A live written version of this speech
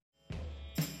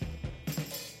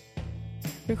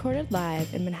Recorded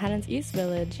live in Manhattan's East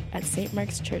Village at St.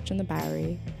 Mark's Church in the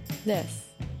Bowery, this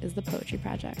is the Poetry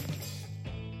Project.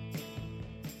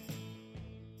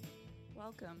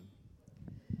 Welcome.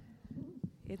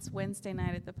 It's Wednesday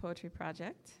night at the Poetry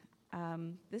Project.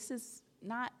 This is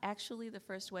not actually the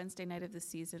first Wednesday night of the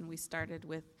season. We started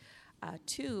with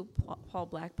two Paul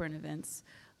Blackburn events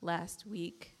last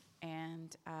week,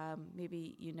 and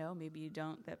maybe you know, maybe you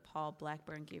don't, that Paul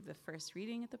Blackburn gave the first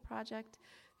reading at the project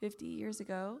 50 years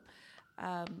ago.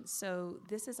 So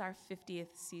this is our 50th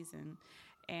season,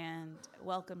 and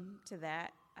welcome to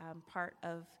that. Part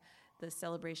of the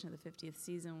celebration of the 50th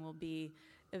season will be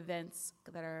events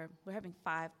we're having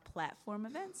 5 platform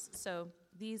events. So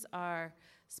these are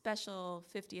special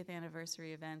 50th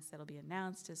anniversary events that'll be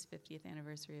announced as 50th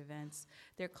anniversary events.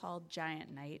 They're called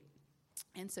Giant Night,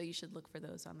 and so you should look for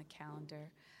those on the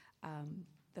calendar.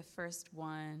 The first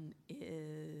one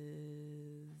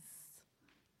is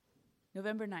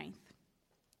November 9th,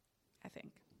 I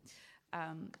think.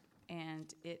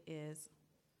 And it is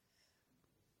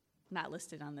not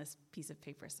listed on this piece of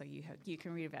paper, so you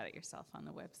can read about it yourself on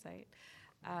the website.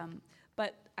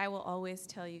 But I will always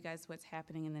tell you guys what's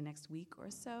happening in the next week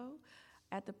or so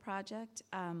at the project.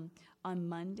 On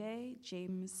Monday,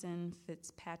 Jameson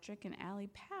Fitzpatrick and Allie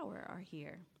Power are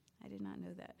here. I did not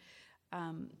know that.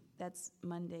 That's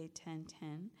Monday,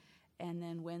 10/10. And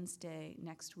then Wednesday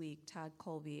next week, Todd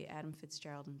Colby, Adam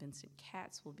Fitzgerald, and Vincent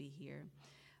Katz will be here.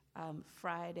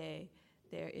 Friday,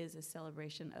 there is a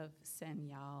celebration of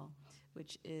Senyal,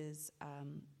 which is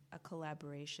a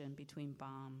collaboration between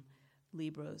Baum,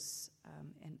 Libros,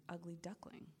 and Ugly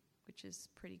Duckling, which is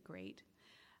pretty great.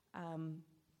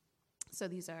 So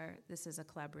this is a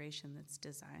collaboration that's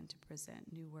designed to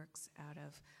present new works out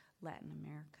of Latin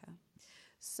America.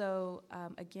 So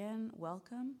again,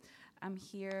 welcome. I'm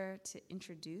here to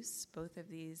introduce both of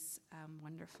these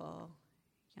wonderful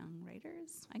young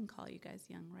writers. I can call you guys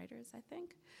young writers, I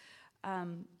think.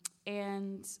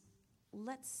 And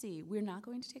let's see, we're not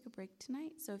going to take a break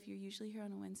tonight, so if you're usually here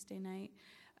on a Wednesday night,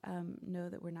 know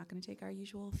that we're not going to take our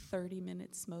usual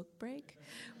 30-minute smoke break.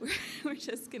 We're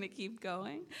just going to keep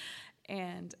going,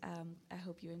 and I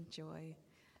hope you enjoy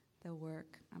the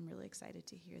work. I'm really excited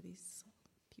to hear these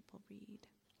people read.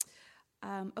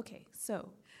 Okay,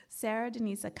 so Sara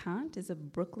Deniz Akant is a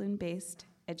Brooklyn-based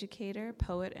educator,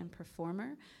 poet, and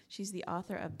performer. She's the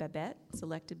author of Babette,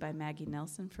 selected by Maggie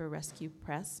Nelson for Rescue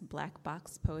Press Black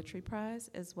Box Poetry Prize,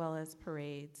 as well as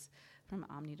Parades from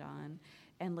Omnidawn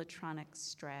and Latronic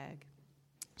Strag.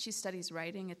 She studies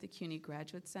writing at the CUNY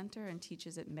Grad Center and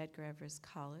teaches at Medgar Evers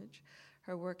College.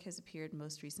 Her work has appeared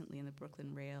most recently in the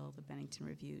Brooklyn Rail, the Bennington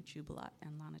Review, Jubilat,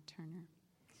 and Lana Turner.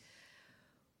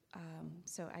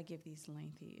 So I give these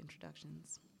lengthy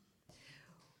introductions.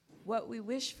 What we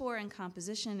wish for in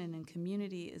composition and in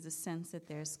community is a sense that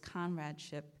there's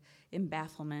comradeship in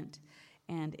bafflement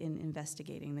and in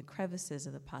investigating the crevices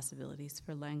of the possibilities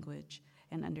for language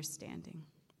and understanding.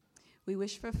 We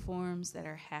wish for forms that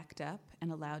are hacked up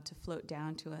and allowed to float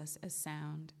down to us as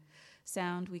sound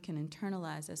we can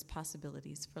internalize as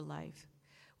possibilities for life.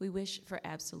 We wish for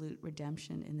absolute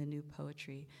redemption in the new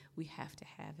poetry. We have to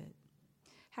have it.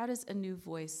 How does a new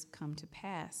voice come to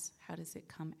pass? How does it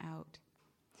come out?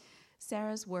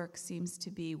 Sara's work seems to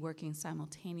be working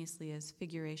simultaneously as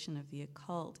figuration of the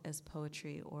occult, as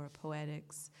poetry or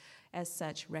poetics, as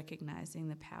such recognizing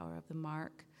the power of the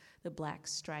mark, the black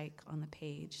strike on the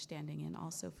page, standing in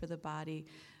also for the body,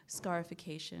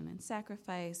 scarification and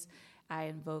sacrifice. I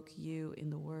invoke you in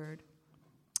the word.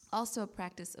 Also a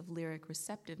practice of lyric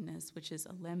receptiveness, which is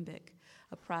alembic,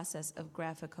 a process of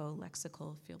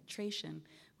graphico-lexical filtration,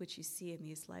 which you see in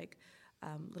these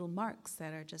little marks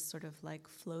that are just sort of like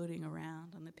floating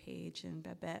around on the page in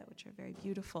Babette, which are very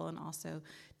beautiful and also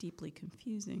deeply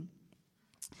confusing.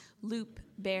 Loop,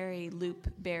 berry, loop,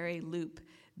 berry, loop,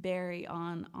 berry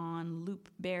on, loop,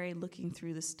 berry looking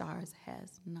through the stars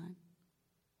has none.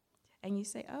 And you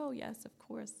say, oh yes, of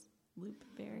course, loop,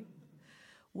 berry.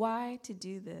 Why to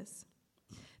do this?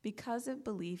 Because of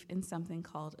belief in something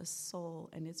called a soul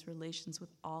and its relations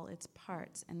with all its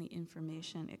parts and the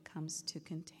information it comes to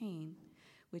contain,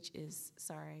 which is,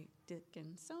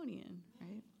 Dickinsonian,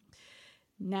 right?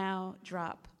 Now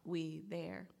drop we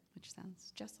there, which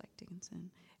sounds just like Dickinson,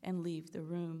 and leave the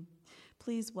room.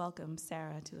 Please welcome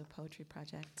Sara to the Poetry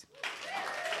Project.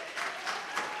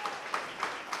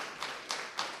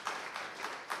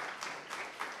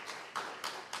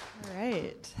 All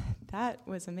right, that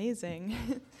was amazing.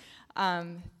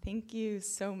 Thank you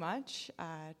so much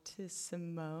to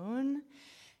Simone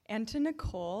and to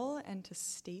Nicole, and to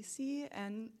Stacy,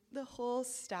 and the whole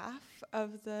staff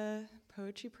of the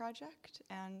Poetry Project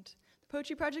and the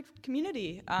Poetry Project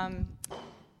community.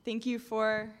 Thank you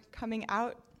for coming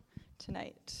out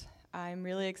tonight. I'm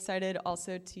really excited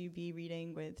also to be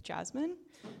reading with Jasmine,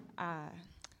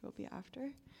 who will be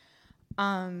after.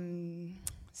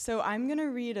 So I'm going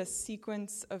to read a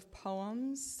sequence of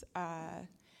poems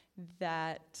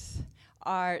that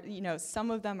are,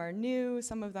 some of them are new,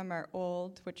 some of them are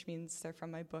old, which means they're from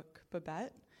my book,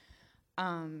 Babette.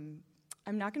 I'm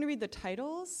not going to read the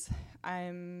titles.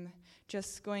 I'm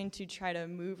just going to try to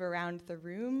move around the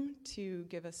room to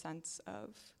give a sense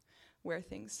of where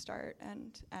things start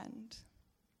and end.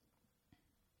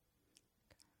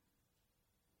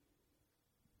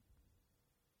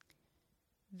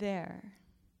 There,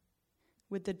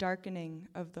 with the darkening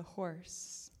of the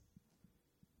horse.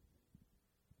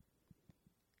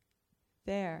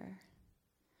 There,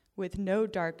 with no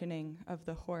darkening of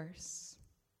the horse.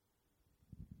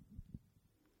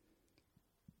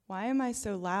 Why am I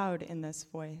so loud in this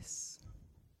voice?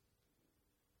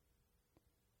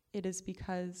 It is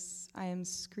because I am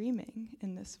screaming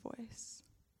in this voice.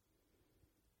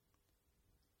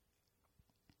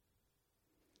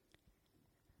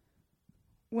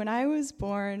 When I was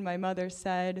born, my mother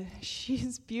said,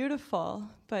 "She's beautiful,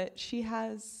 but she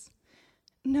has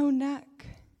no neck."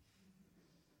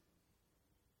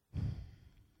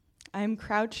 I am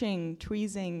crouching,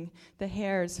 tweezing the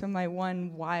hairs from my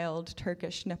one wild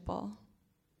Turkish nipple.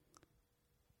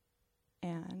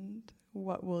 And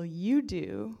what will you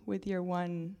do with your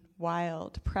one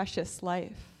wild, precious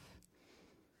life?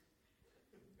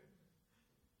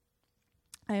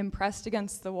 I am pressed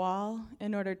against the wall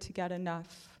in order to get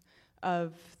enough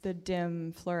of the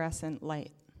dim fluorescent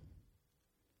light.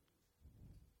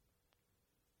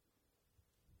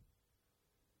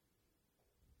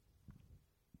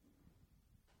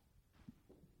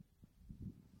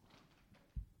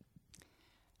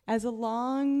 As a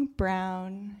long,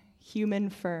 brown, human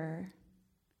fur,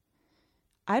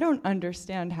 I don't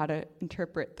understand how to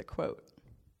interpret the quote.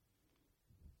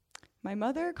 My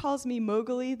mother calls me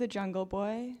Mowgli the Jungle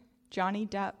Boy, Johnny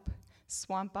Depp,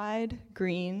 swamp-eyed,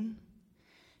 green.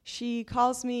 She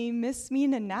calls me Miss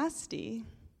Mean and Nasty,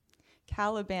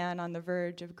 Caliban on the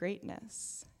verge of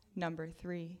greatness, number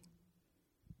 3.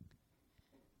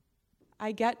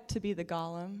 I get to be the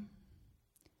golem.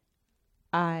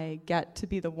 I get to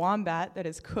be the wombat that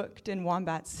is cooked in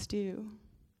wombat stew.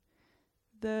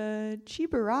 The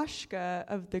Chibarashka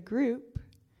of the group.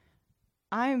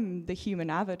 I'm the human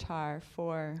avatar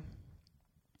for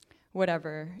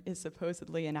whatever is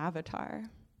supposedly an avatar.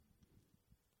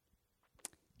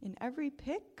 In every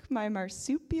pic, my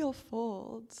marsupial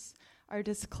folds are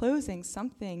disclosing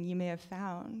something you may have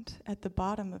found at the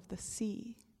bottom of the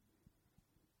sea.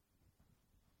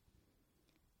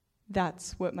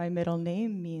 That's what my middle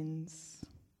name means.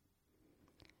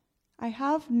 I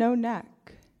have no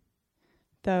neck,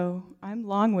 though I'm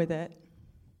long with it.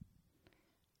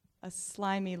 A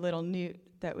slimy little newt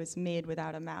that was made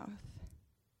without a mouth.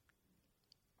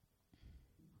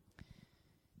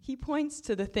 He points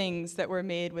to the things that were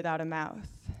made without a mouth.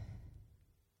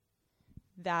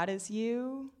 That is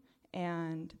you,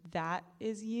 and that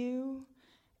is you,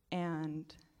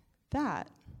 and that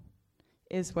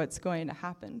is what's going to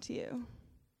happen to you.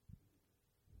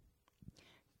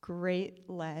 Great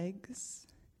legs,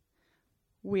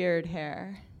 weird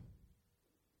hair,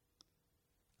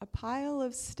 a pile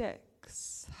of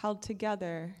sticks held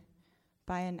together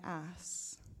by an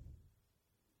ass.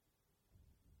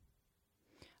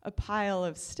 A pile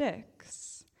of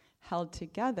sticks held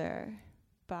together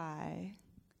by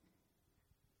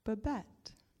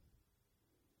Babette.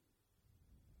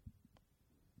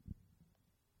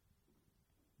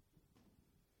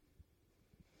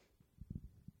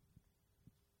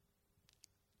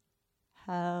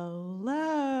 Hello,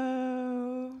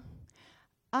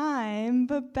 I'm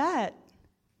Babette,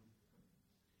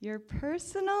 your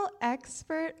personal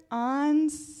expert on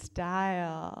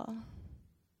style.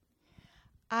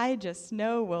 I just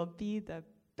know we'll be the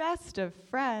best of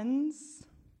friends.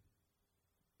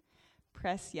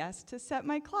 Press yes to set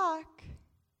my clock.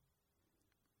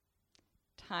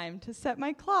 Time to set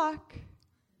my clock.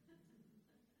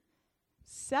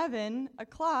 7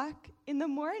 o'clock in the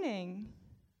morning.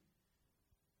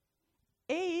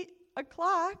 8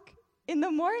 o'clock in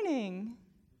the morning.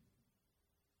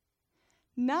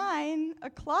 9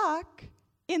 o'clock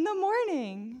in the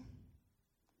morning.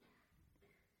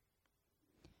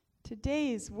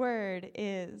 Today's word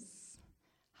is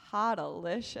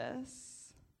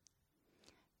hot-alicious.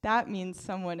 That means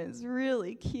someone is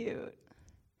really cute,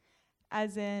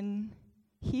 as in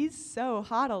He's so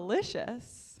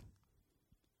hot-alicious.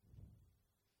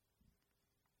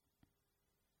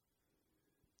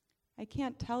 I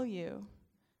can't tell you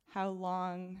how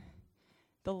long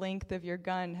the length of your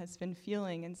gun has been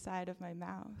feeling inside of my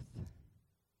mouth.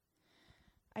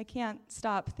 I can't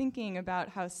stop thinking about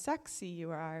how sexy you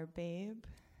are, babe,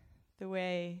 the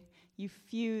way you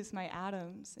fuse my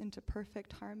atoms into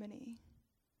perfect harmony.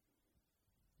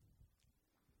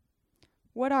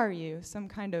 What are you, some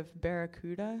kind of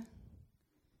barracuda?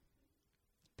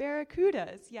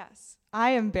 Barracudas, yes.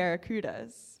 I am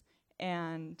barracudas,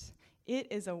 and it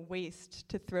is a waste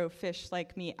to throw fish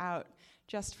like me out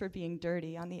just for being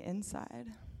dirty on the inside.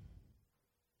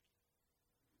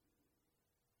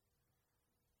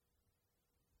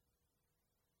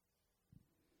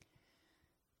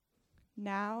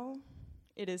 Now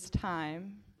it is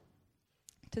time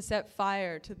to set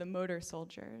fire to the motor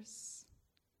soldiers.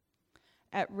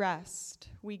 At rest,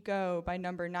 we go by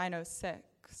number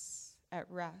 906, at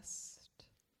rest.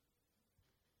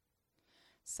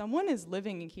 Someone is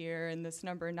living here in this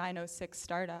number 906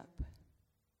 startup.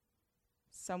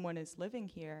 Someone is living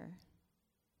here.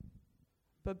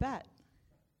 Babette.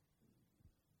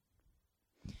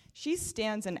 She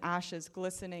stands in ashes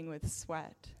glistening with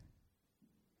sweat.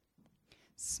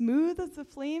 Smooth as the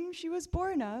flame she was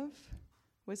born of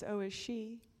was always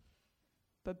she,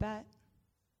 Babette.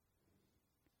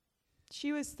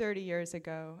 She was 30 years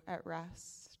ago at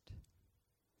rest.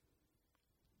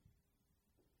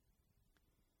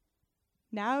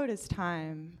 Now it is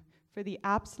time for the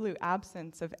absolute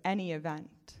absence of any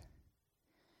event.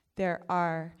 There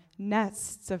are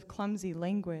nests of clumsy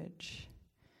language.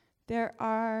 There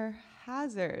are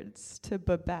hazards to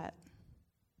Babette.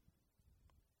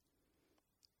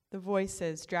 The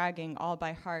voices dragging all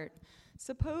by heart.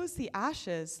 Suppose the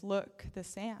ashes look the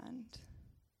sand.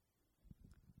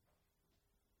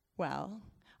 Well,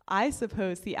 I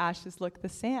suppose the ashes look the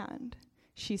sand,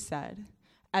 she said,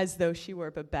 as though she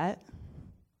were Babette.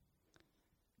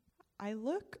 I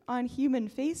look on human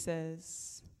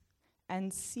faces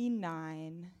and see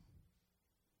 9.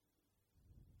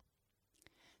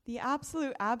 The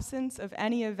absolute absence of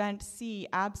any event, see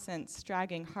absence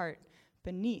dragging heart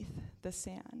beneath the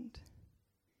sand.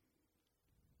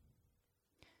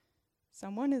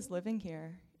 Someone is living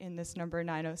here in this number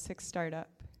 906 startup.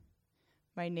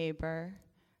 My neighbor,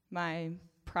 my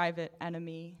private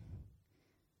enemy.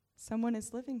 Someone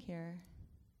is living here.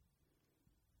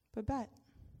 Babette.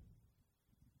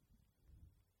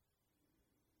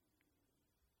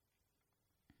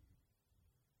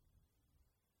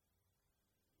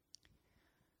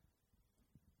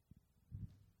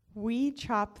 We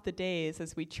chop the days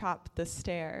as we chop the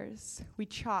stairs. We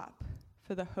chop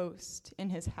for the host in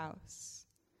his house.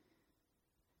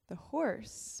 The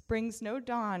horse brings no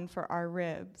dawn for our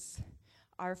ribs,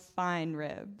 our fine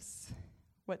ribs,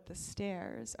 what the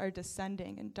stairs are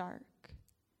descending in dark.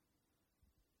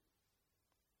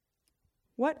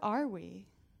 What are we?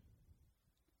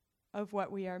 Of what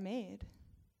we are made.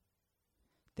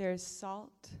 There's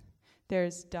salt,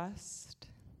 there's dust.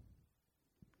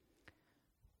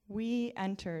 We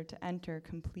enter to enter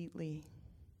completely.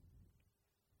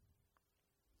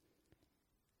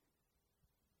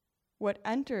 What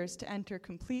enters to enter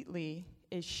completely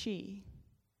is she.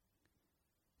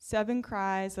 7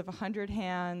 cries of 100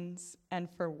 hands, and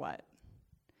for what?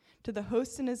 To the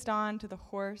host in his dawn, to the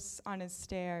horse on his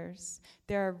stairs,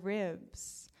 there are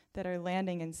ribs that are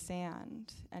landing in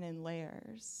sand and in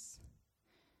layers.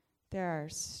 There are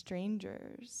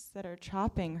strangers that are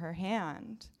chopping her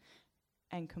hand,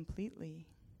 and completely.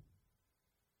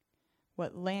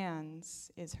 What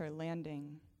lands is her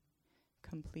landing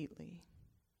completely.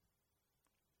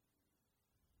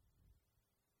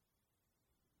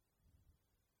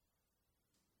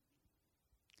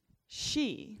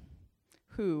 She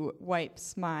who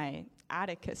wipes my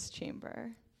Atticus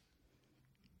chamber.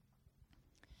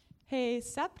 Hey,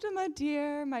 Septima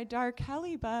dear, my dark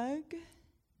hellybug.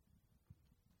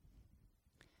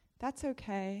 That's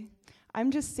okay.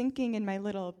 I'm just sinking in my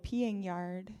little peeing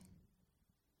yard.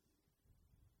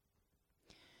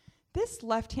 This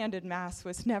left-handed mass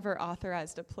was never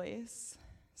authorized a place,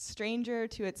 stranger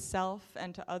to itself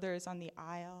and to others on the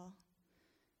aisle.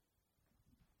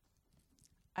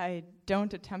 I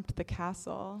don't attempt the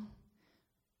castle.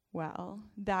 Well,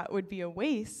 that would be a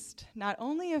waste, not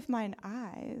only of mine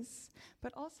eyes,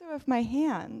 but also of my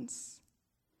hands.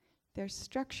 There's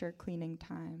structure cleaning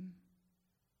time.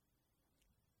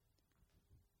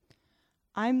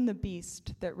 I'm the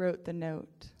beast that wrote the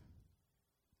note.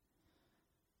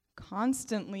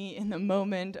 Constantly in the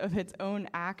moment of its own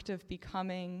act of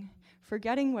becoming,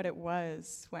 forgetting what it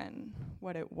was when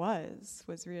what it was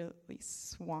really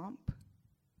swamp.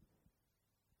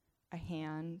 A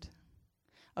hand,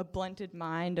 a blunted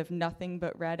mind of nothing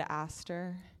but red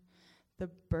aster, the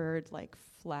bird-like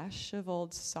flesh of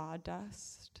old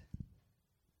sawdust.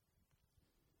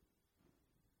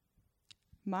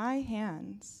 My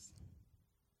hands,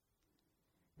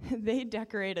 they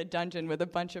decorate a dungeon with a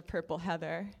bunch of purple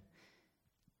heather.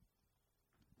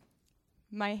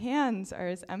 My hands are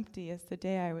as empty as the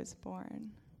day I was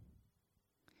born.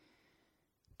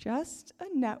 Just a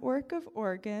network of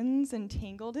organs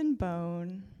entangled in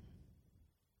bone.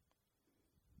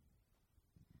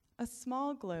 A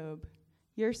small globe,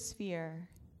 your sphere.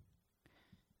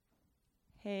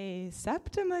 Hey,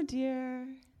 Septima, dear.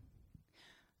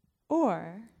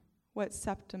 Or what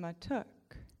Septima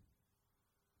took.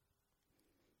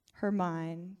 Her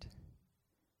mind,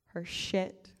 her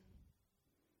shit.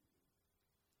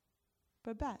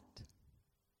 Babette.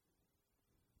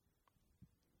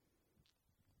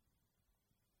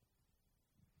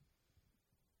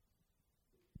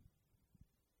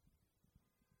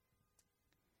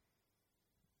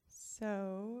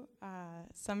 So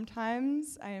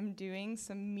sometimes I am doing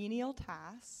some menial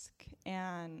task,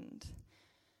 and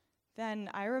then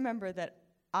I remember that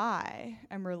I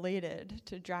am related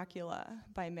to Dracula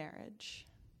by marriage.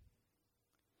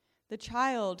 The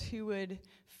child who would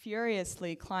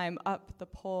furiously climb up the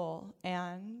pole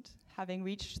and, having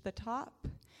reached the top,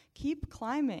 keep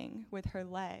climbing with her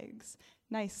legs,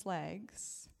 nice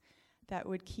legs, that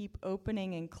would keep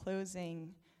opening and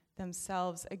closing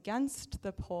themselves against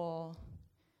the pole,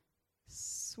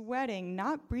 sweating,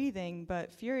 not breathing,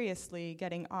 but furiously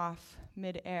getting off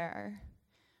midair.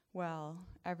 Well,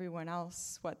 everyone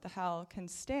else, what the hell, can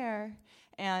stare.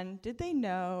 And did they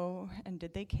know? And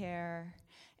did they care?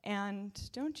 And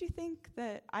don't you think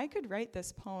that I could write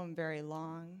this poem very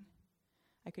long?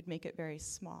 I could make it very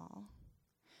small.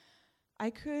 I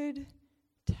could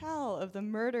tell of the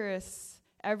murderous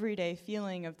everyday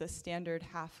feeling of the standard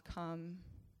half-come,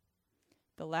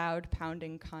 the loud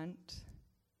pounding cunt,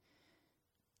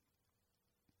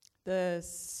 the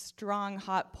strong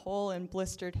hot pole in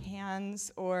blistered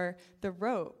hands, or the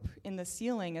rope in the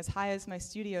ceiling as high as my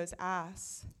studio's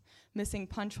ass, missing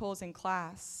punch holes in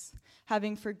class,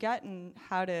 having forgotten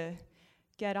how to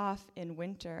get off in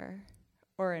winter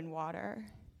or in water.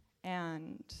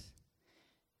 And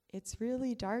it's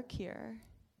really dark here,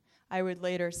 I would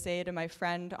later say to my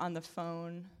friend on the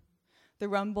phone, the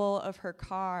rumble of her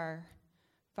car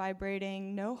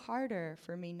vibrating no harder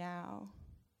for me now,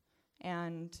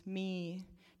 and me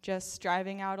just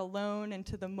driving out alone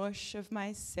into the mush of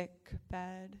my sick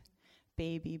bed,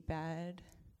 baby bed,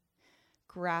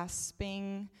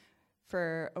 grasping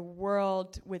for a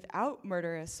world without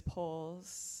murderous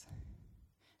poles.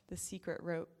 The secret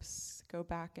ropes go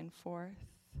back and forth.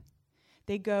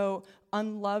 They go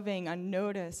unloving,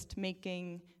 unnoticed,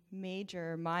 making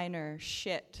major, minor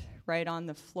shit right on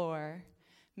the floor,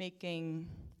 making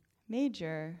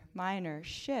major, minor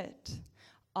shit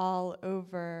all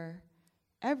over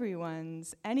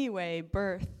everyone's anyway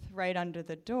birth right under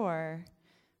the door.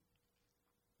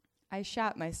 I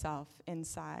shat myself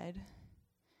inside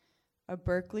a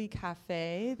Berkeley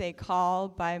cafe they call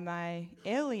by my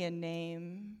alien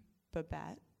name,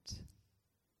 Babette.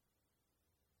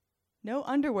 No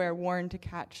underwear worn to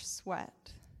catch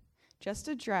sweat, just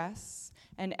a dress,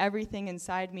 and everything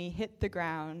inside me hit the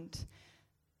ground,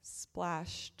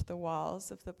 splashed the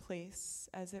walls of the place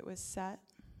as it was set.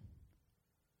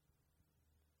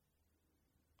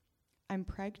 I'm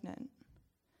pregnant,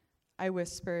 I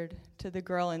whispered to the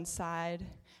girl inside,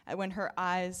 when her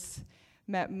eyes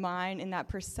met mine in that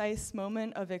precise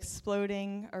moment of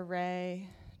exploding array,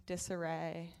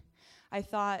 disarray. I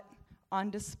thought,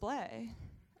 on display.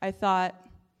 I thought,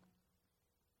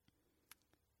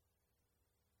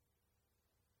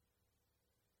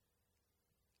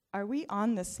 are we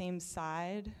on the same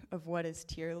side of what is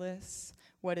tearless,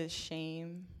 what is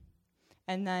shame?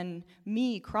 And then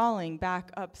me crawling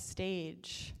back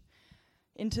upstage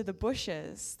into the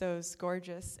bushes, those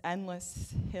gorgeous,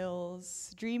 endless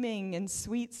hills, dreaming in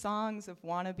sweet songs of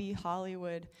wannabe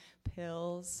Hollywood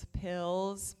pills,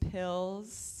 pills,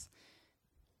 pills,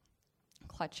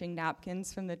 clutching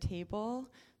napkins from the table.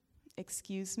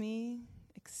 Excuse me,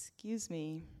 excuse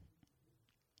me.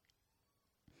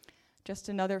 Just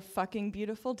another fucking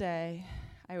beautiful day,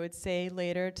 I would say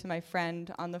later to my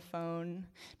friend on the phone.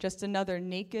 Just another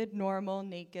naked, normal,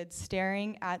 naked,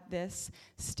 staring at this,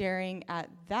 staring at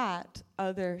that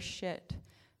other shit,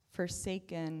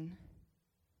 forsaken.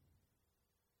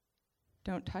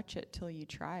 Don't touch it till you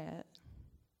try it.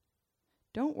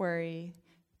 Don't worry,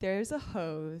 there's a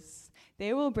hose.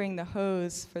 They will bring the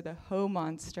hose for the hoe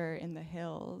monster in the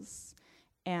hills.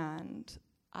 And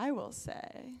I will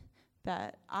say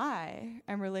that I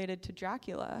am related to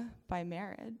Dracula by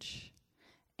marriage.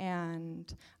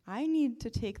 And I need to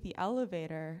take the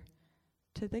elevator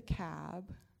to the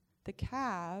cab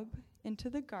into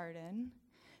the garden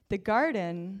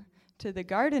to the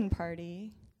garden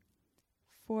party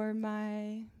for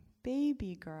my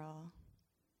baby girl,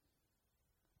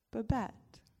 Babette.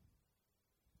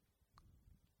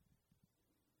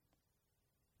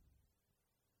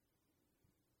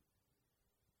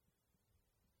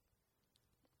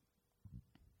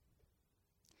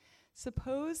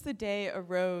 Suppose the day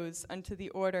arose unto the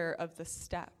order of the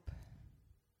steppe.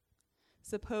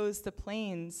 Suppose the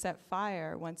plains set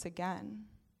fire once again.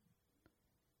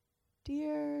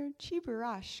 Dear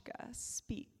Chibarashka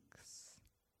speaks.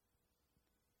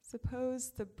 Suppose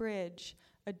the bridge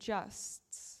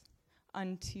adjusts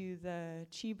unto the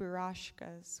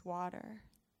Chibarashka's water.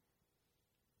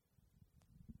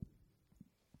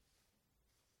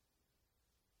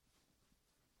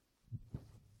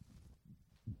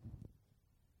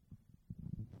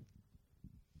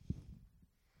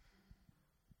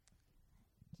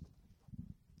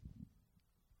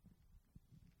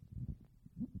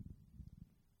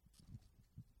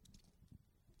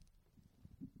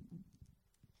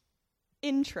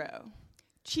 Intro.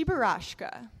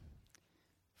 Chibarashka.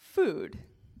 Food.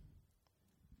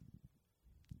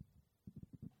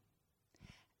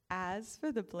 As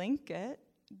for the blanket,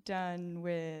 done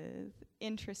with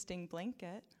interesting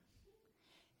blanket,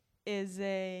 is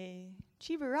a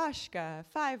Chibarashka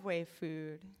 5-way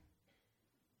food.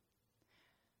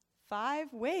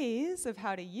 5 ways of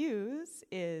how to use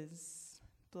is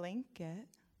blanket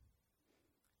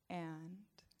and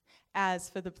as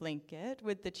for the blanket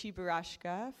with the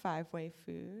Chibarashka 5-way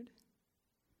food,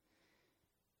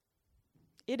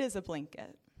 it is a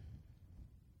blanket.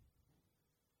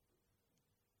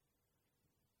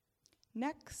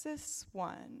 Nexus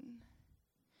 1,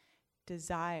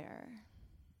 desire.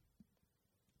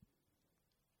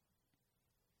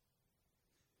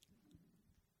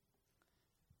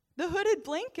 The hooded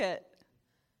blanket.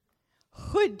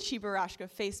 Hood Chibarashka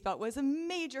face belt was a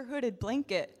major hooded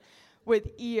blanket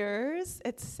with ears,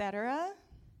 etc.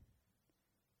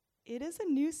 It is a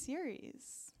new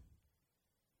series.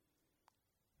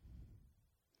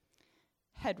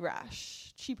 Head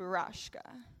rash, Chibarashka.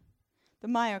 The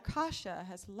myokasha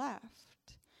has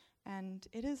left, and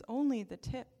it is only the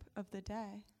tip of the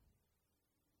day.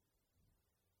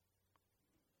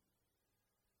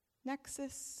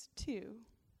 Nexus 2,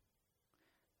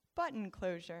 button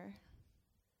closure.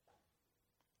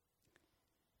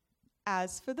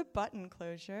 As for the button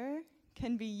closure,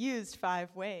 can be used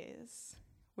 5 ways,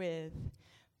 with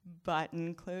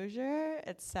button closure,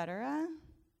 etc.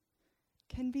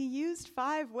 Can be used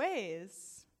 5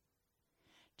 ways.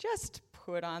 Just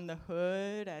put on the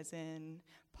hood, as in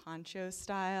poncho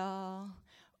style,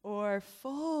 or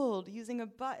fold using a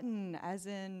button, as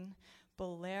in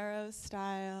bolero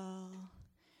style.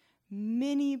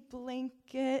 Mini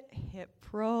blanket, hip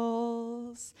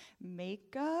rolls,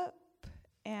 makeup,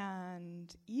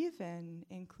 and even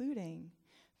including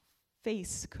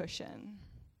face cushion.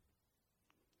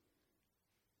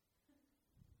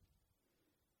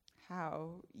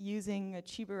 How using a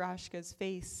Chibarashka's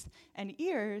face and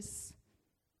ears,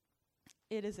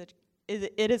 it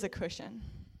is a cushion.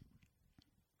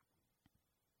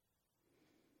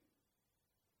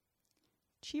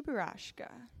 Chibarashka,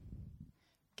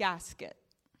 gasket.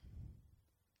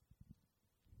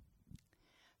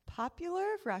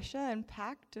 Popular of Russia and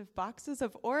packed of boxes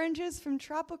of oranges from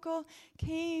tropical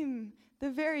came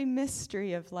the very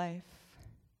mystery of life.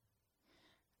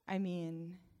 I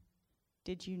mean,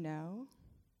 did you know?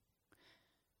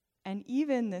 And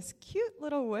even this cute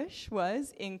little wish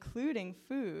was including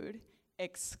food,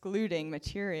 excluding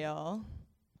material.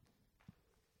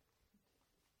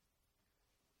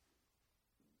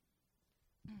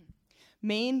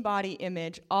 Main body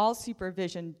image, all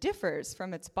supervision differs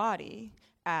from its body,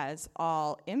 as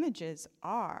all images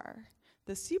are.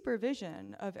 The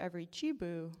supervision of every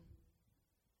chibu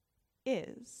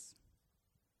is.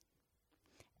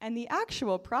 And the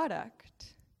actual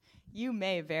product, you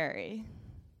may vary.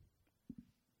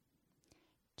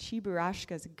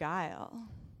 Chibarashka's guile.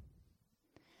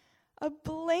 A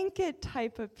blanket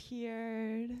type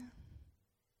appeared.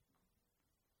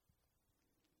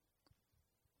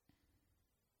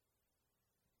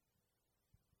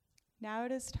 Now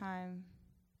it is time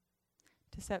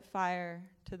to set fire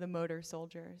to the motor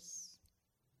soldiers.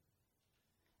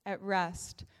 At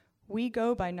rest, we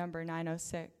go by number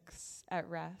 906, at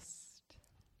rest.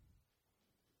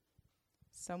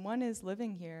 Someone is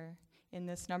living here in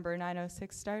this number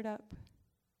 906 startup.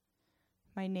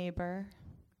 My neighbor,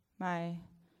 my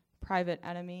private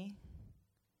enemy.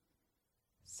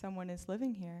 Someone is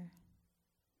living here.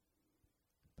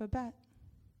 Babette.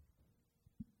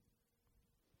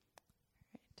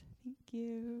 All right, thank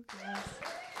you, guys.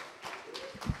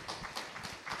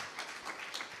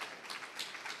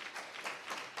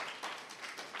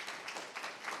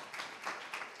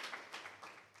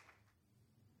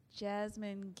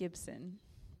 Jasmine Gibson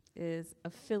is a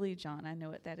Philly jawn. I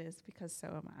know what that is because so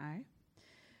am I.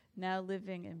 Now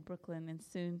living in Brooklyn and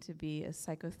soon to be a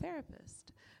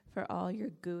psychotherapist for all your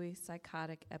gooey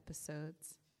psychotic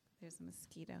episodes. There's a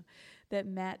mosquito that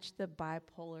match the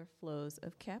bipolar flows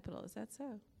of Capital. Is that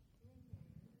so?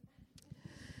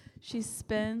 She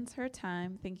spends her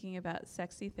time thinking about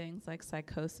sexy things like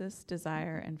psychosis,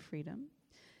 desire, and freedom.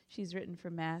 She's written for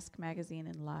Mask Magazine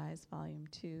and Lies, Volume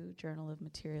 2, Journal of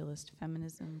Materialist,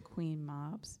 Feminism, Queen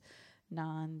Mobs,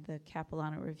 the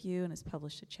Capilano Review, and has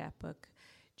published a chapbook,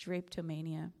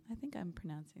 Drapetomania. I think I'm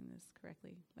pronouncing this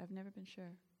correctly. I've never been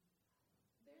sure.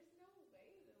 There's no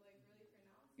way to really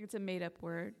pronounce It's a made-up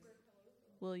word.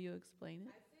 Will you explain it?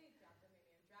 I say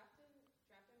drapetomania.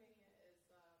 Drapetomania is a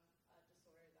disorder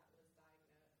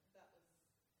that was a given diagnosis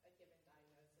for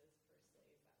slaves that ran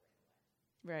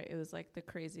away. Right, it was like the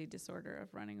crazy disorder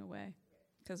of running away.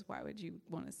 Because why would you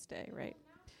want to stay, right?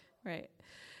 Right.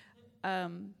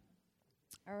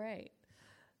 All right.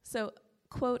 So,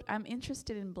 quote, I'm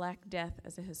interested in Black death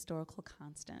as a historical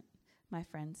constant, my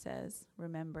friend says,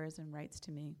 remembers, and writes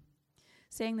to me.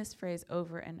 Saying this phrase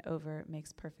over and over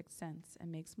makes perfect sense,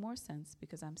 and makes more sense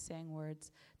because I'm saying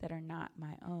words that are not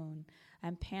my own.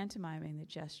 I'm pantomiming the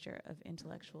gesture of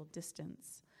intellectual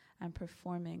distance. I'm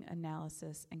performing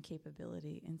analysis and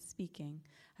capability in speaking.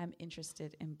 I'm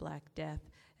interested in Black death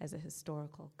as a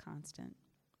historical constant.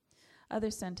 Other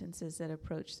sentences that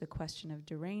approach the question of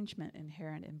derangement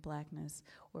inherent in Blackness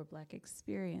or Black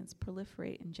experience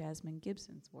proliferate in Jasmine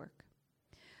Gibson's work.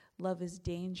 Love is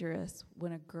dangerous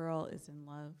when a girl is in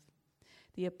love.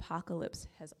 The apocalypse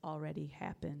has already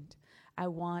happened. I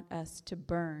want us to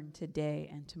burn today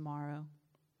and tomorrow.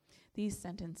 These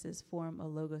sentences form a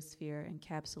logosphere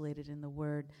encapsulated in the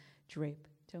word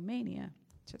Drapetomania,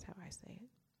 which is how I say it.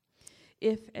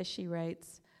 If, as she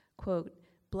writes, quote,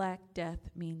 Black death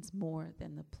means more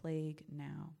than the plague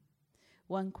now.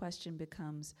 One question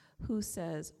becomes, who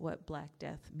says what Black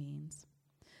death means?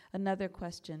 Another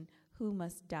question, who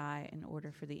must die in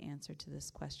order for the answer to this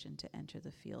question to enter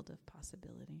the field of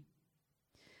possibility?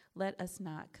 Let us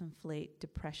not conflate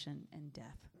depression and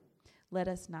death. Let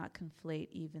us not conflate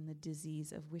even the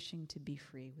disease of wishing to be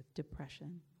free with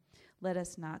depression. Let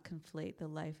us not conflate the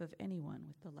life of anyone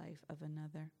with the life of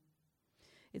another.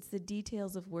 It's the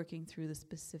details of working through the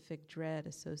specific dread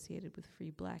associated with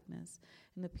free Blackness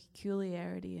and the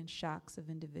peculiarity and shocks of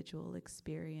individual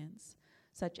experience,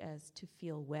 such as to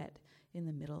feel wet in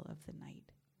the middle of the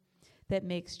night, that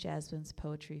makes Jasmine's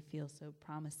poetry feel so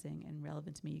promising and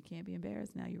relevant to me. You can't be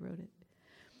embarrassed now you wrote it.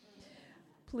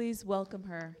 Please welcome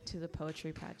her to the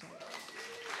Poetry Project.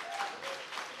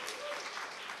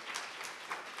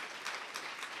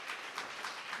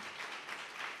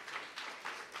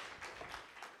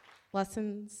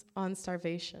 Lessons on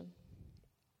starvation.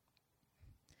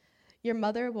 Your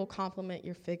mother will compliment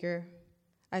your figure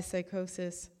as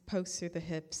psychosis pokes through the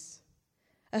hips.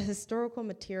 A historical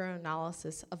material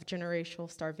analysis of generational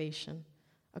starvation,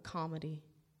 a comedy.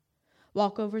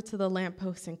 Walk over to the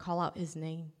lamppost and call out his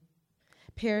name.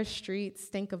 Paris streets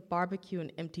stink of barbecue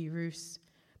and empty roosts.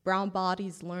 Brown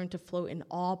bodies learn to float in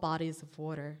all bodies of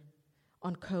water.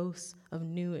 On coasts of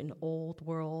new and old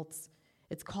worlds,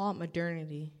 it's called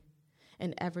modernity.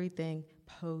 And everything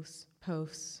post.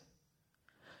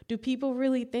 Do people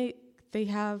really think they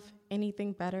have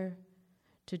anything better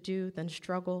to do than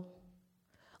struggle?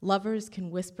 Lovers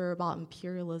can whisper about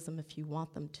imperialism if you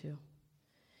want them to.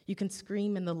 You can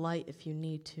scream in the light if you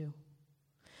need to.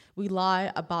 We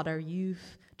lie about our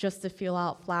youth just to feel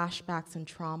out flashbacks and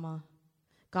trauma.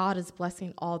 God is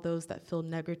blessing all those that feel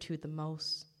negritude the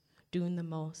most, doing the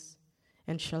most,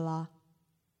 inshallah.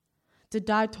 To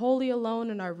die totally alone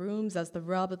in our rooms as the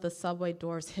rub of the subway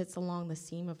doors hits along the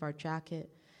seam of our jacket,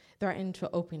 threatening to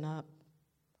open up.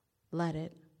 Let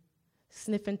it.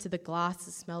 Sniff into the glass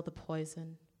to smell the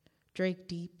poison. Drake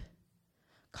deep.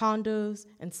 Condos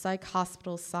and psych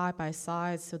hospitals side by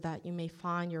side so that you may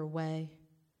find your way.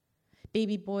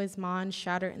 Baby boys' minds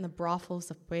shattered in the brothels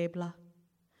of Puebla.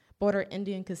 Border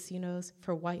Indian casinos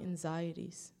for white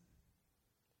anxieties.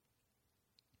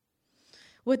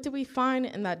 What do we find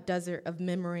in that desert of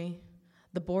memory?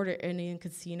 The border Indian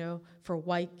casino for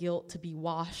white guilt to be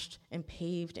washed and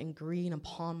paved in green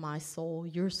upon my soul,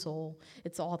 your soul.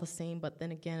 It's all the same, but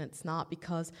then again, it's not,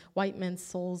 because white men's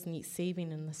souls need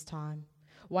saving in this time.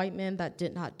 White men that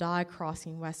did not die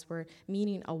crossing westward,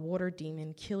 meeting a water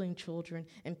demon, killing children,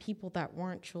 and people that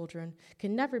weren't children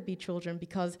can never be children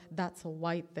because that's a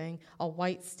white thing, a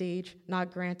white stage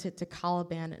not granted to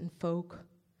Caliban and folk.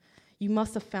 You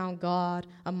must have found God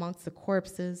amongst the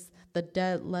corpses, the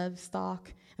dead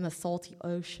livestock, and the salty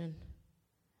ocean.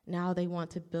 Now they want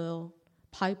to build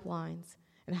pipelines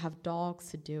and have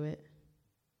dogs to do it.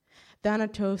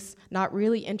 Thanatos, not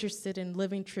really interested in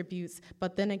living tributes,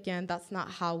 but then again, that's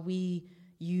not how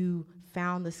you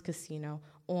found this casino,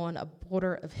 on a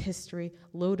border of history,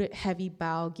 loaded heavy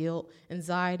bowel guilt,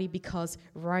 anxiety because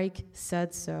Reich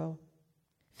said so.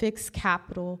 Fixed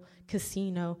capital,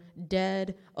 casino,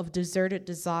 dead of deserted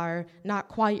desire, not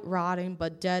quite rotting,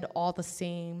 but dead all the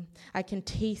same. I can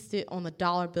taste it on the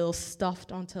dollar bill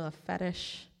stuffed onto a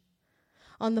fetish.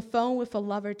 On the phone with a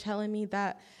lover telling me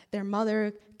that their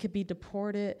mother could be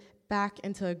deported back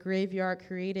into a graveyard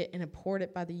created and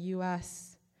imported by the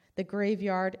U.S. The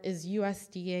graveyard is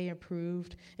USDA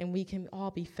approved, and we can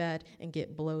all be fed and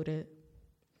get bloated.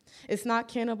 It's not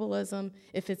cannibalism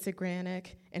if it's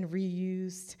organic and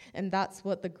reused, and that's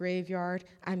what the graveyard,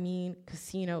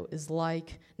 casino is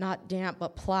like. Not damp,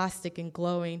 but plastic and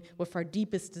glowing with our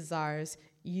deepest desires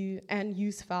and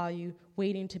use value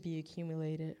waiting to be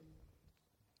accumulated.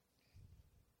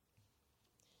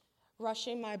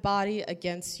 Rushing my body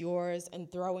against yours and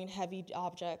throwing heavy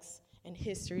objects and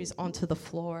histories onto the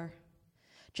floor,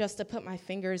 just to put my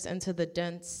fingers into the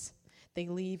dents they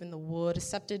leave in the wood,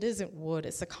 except it isn't wood.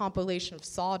 It's a compilation of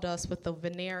sawdust with a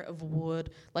veneer of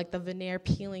wood, like the veneer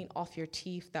peeling off your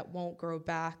teeth that won't grow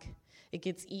back. It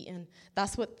gets eaten.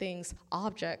 That's what things,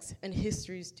 objects, and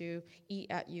histories do,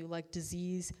 eat at you like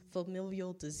disease,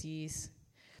 familial disease.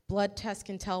 Blood tests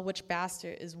can tell which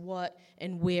bastard is what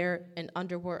and where and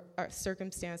under what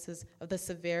circumstances of the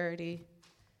severity.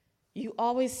 You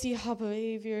always see how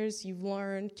behaviors you've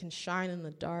learned can shine in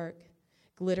the dark,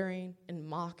 glittering and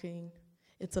mocking.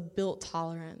 It's a built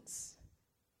tolerance.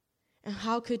 And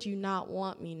how could you not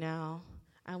want me now?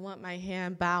 I want my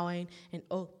hand bowing and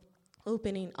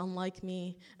opening unlike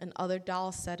me in other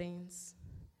doll settings.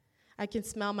 I can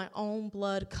smell my own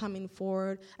blood coming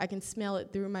forward. I can smell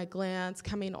it through my glands,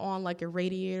 coming on like a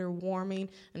radiator, warming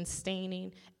and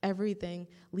staining everything,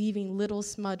 leaving little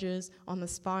smudges on the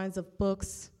spines of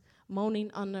books,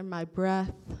 moaning under my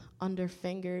breath, under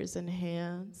fingers and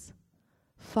hands.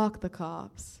 Fuck the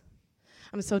cops.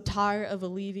 I'm so tired of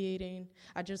alleviating.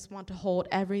 I just want to hold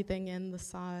everything in the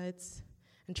sides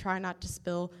and try not to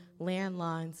spill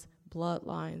landlines,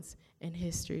 bloodlines, and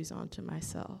histories onto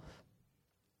myself.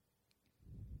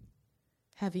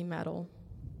 Heavy metal.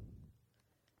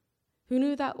 Who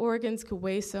knew that organs could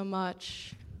weigh so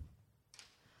much?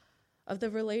 Of the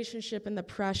relationship and the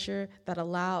pressure that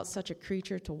allowed such a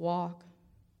creature to walk.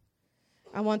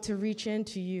 I want to reach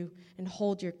into you and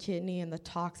hold your kidney and the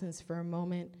toxins for a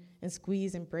moment and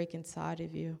squeeze and break inside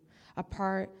of you. A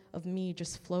part of me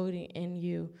just floating in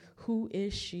you. Who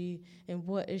is she and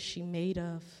what is she made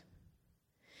of?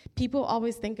 People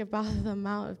always think about the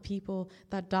amount of people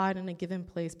that died in a given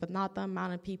place, but not the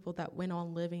amount of people that went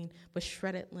on living with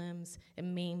shredded limbs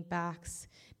and maimed backs,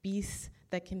 beasts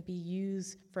that can be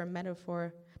used for a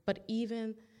metaphor, but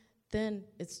even then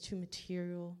it's too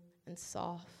material and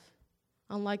soft.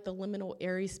 Unlike the liminal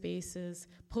airy spaces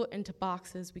put into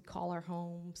boxes we call our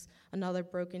homes, another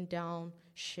broken down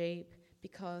shape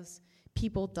because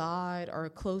people died or are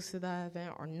close to that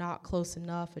event or not close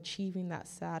enough, achieving that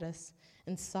status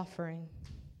and suffering.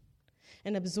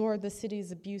 And absorb the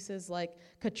city's abuses like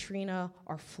Katrina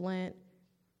or Flint.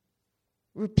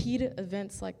 Repeated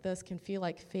events like this can feel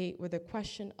like fate, where the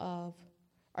question of,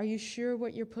 are you sure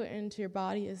what you're putting into your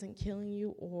body isn't killing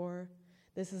you, or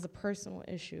this is a personal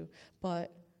issue,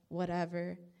 but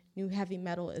whatever, new heavy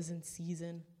metal is in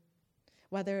season.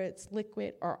 Whether it's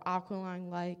liquid or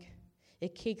alkaline-like,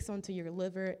 it cakes onto your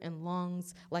liver and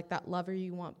lungs like that lover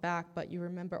you want back, but you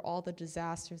remember all the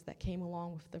disasters that came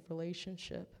along with the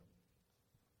relationship.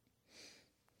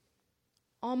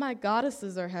 All my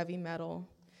goddesses are heavy metal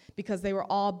because they were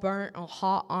all burnt on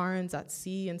hot irons at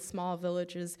sea in small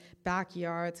villages,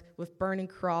 backyards with burning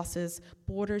crosses,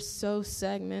 borders so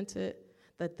segmented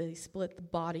that they split the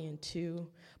body in two,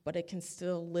 but it can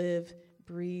still live,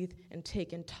 breathe, and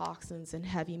take in toxins and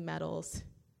heavy metals.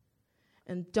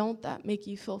 And don't that make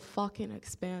you feel fucking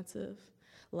expansive?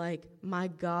 Like, my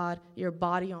God, your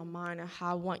body on mine, and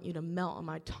how I want you to melt on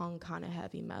my tongue kind of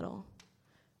heavy metal.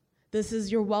 This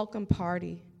is your welcome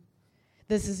party.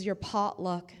 This is your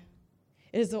potluck.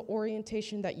 It is an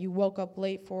orientation that you woke up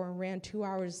late for and ran 2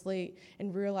 hours late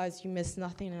and realized you missed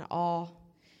nothing at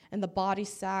all. And the body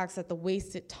sags at the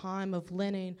wasted time of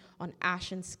linen on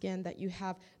ashen skin that you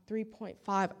have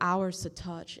 3.5 hours to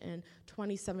touch and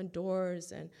 27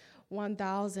 doors and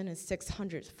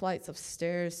 1,600 flights of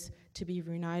stairs to be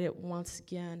reunited once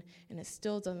again, and it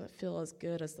still doesn't feel as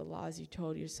good as the lies you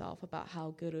told yourself about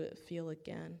how good it would feel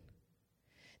again.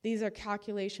 These are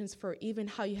calculations for even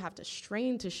how you have to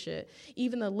strain to shit,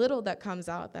 even the little that comes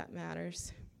out that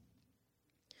matters.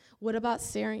 What about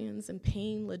Syrians and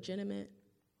pain legitimate?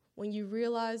 When you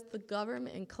realize the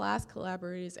government and class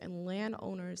collaborators and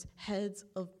landowners, heads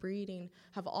of breeding,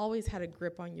 have always had a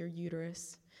grip on your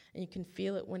uterus, and you can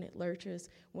feel it when it lurches,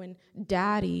 when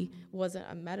daddy wasn't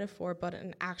a metaphor, but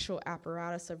an actual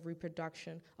apparatus of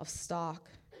reproduction, of stock.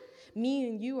 Me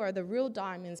and you are the real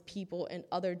diamonds people in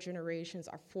other generations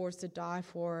are forced to die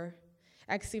for.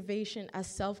 Excavation as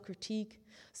self-critique,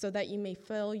 so that you may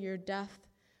feel your death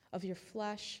of your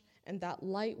flesh, and that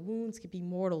light wounds can be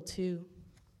mortal too.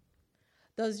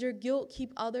 Does your guilt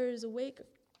keep others awake,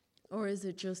 or is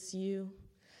it just you?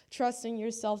 Trusting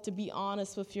yourself to be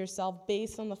honest with yourself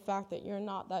based on the fact that you're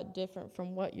not that different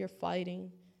from what you're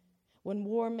fighting. When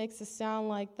war makes a sound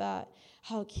like that,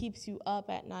 how it keeps you up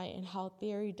at night and how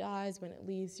theory dies when it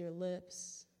leaves your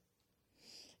lips.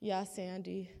 Yes,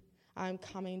 Andy, I'm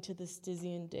coming to this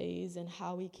dizzying days and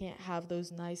how we can't have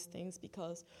those nice things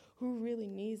because who really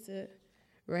needs it,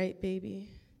 right, baby?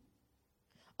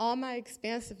 All my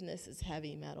expansiveness is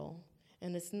heavy metal,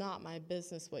 and it's not my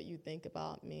business what you think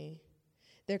about me.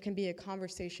 There can be a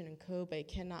conversation in Kobe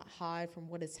cannot hide from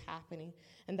what is happening,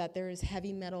 and that there is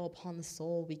heavy metal upon the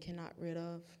soul we cannot rid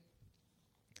of.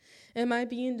 Am I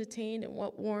being detained, and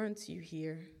what warrants you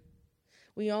here?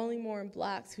 We only mourn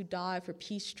blacks who die for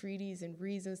peace treaties and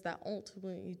reasons that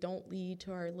ultimately don't lead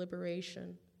to our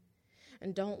liberation.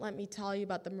 And don't let me tell you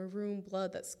about the maroon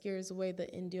blood that scares away the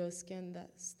Indio skin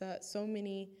that so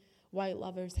many white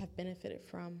lovers have benefited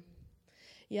from.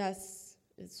 Yes,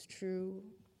 it's true.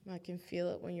 I can feel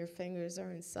it when your fingers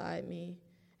are inside me.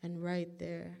 And right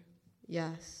there,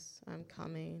 yes, I'm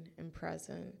coming and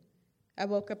present. I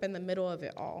woke up in the middle of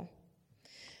it all.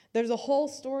 There's a whole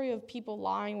story of people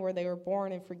lying where they were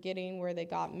born and forgetting where they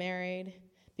got married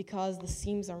because the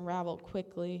seams unraveled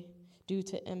quickly due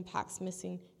to impacts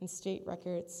missing in state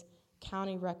records,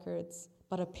 county records,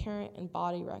 but apparent in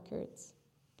body records.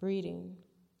 Breeding,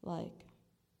 like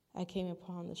I came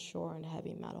upon the shore in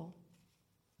heavy metal.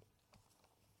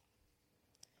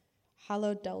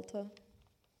 Hello, Delta.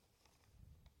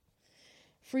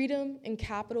 Freedom and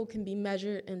capital can be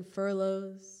measured in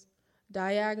furloughs.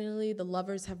 Diagonally, the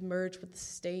lovers have merged with the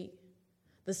state.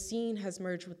 The scene has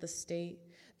merged with the state.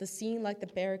 The scene, like the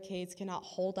barricades, cannot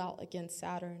hold out against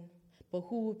Saturn. But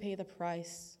who will pay the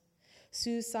price?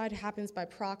 Suicide happens by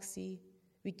proxy.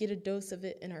 We get a dose of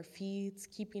it in our feeds,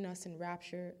 keeping us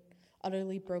enraptured,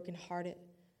 utterly brokenhearted,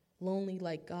 lonely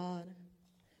like God.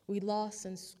 We lost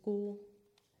in school.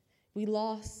 We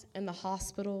lost in the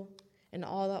hospital, and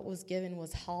all that was given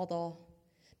was Haldol,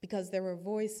 because there were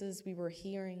voices we were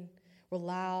hearing, were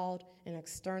loud and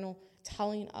external,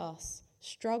 telling us,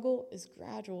 struggle is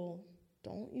gradual.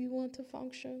 Don't you want to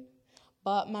function?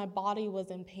 But my body was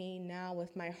in pain now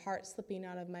with my heart slipping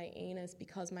out of my anus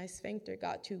because my sphincter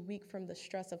got too weak from the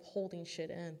stress of holding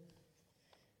shit in.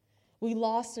 We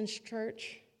lost in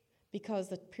church because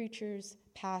the preachers,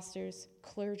 pastors,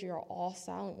 clergy are all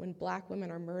silent when black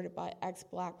women are murdered by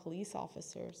ex-black police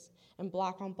officers, and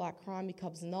black-on-black crime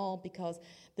becomes null because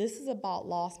this is about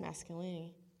lost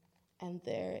masculinity. And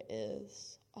there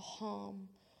is a hum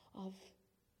of,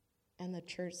 and the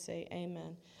church say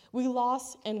amen. We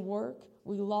lost in work.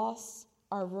 We lost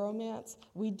our romance.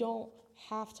 We don't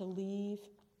have to leave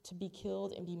to be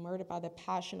killed and be murdered by the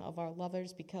passion of our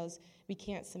lovers because we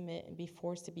can't submit and be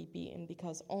forced to be beaten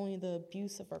because only the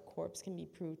abuse of our corpse can be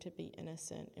proved to be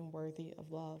innocent and worthy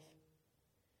of love.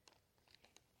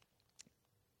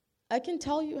 I can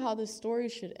tell you how this story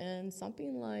should end,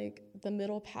 something like the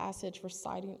middle passage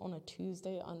reciting on a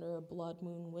Tuesday under a blood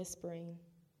moon whispering.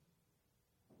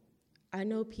 I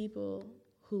know people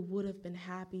who would have been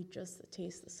happy just to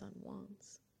taste the sun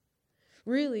once.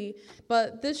 Really,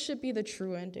 but this should be the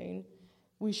true ending.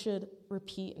 We should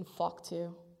repeat and fuck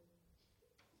to.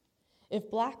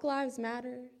 If Black Lives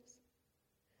Matter,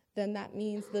 then that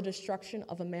means the destruction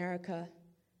of America,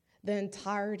 the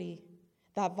entirety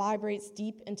that vibrates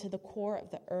deep into the core of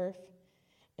the earth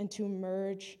and to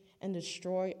emerge and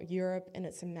destroy Europe and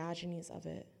its imaginings of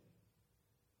it.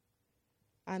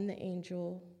 I'm the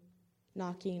angel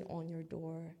knocking on your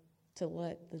door to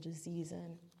let the disease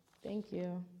in. Thank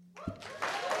you.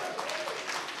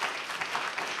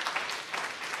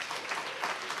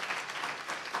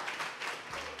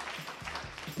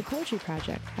 Poetry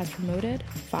Project has promoted,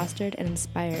 fostered, and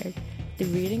inspired the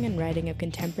reading and writing of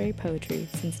contemporary poetry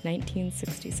since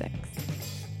 1966.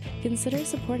 Consider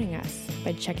supporting us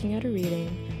by checking out a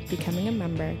reading, becoming a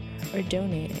member, or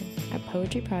donating at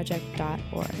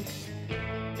poetryproject.org.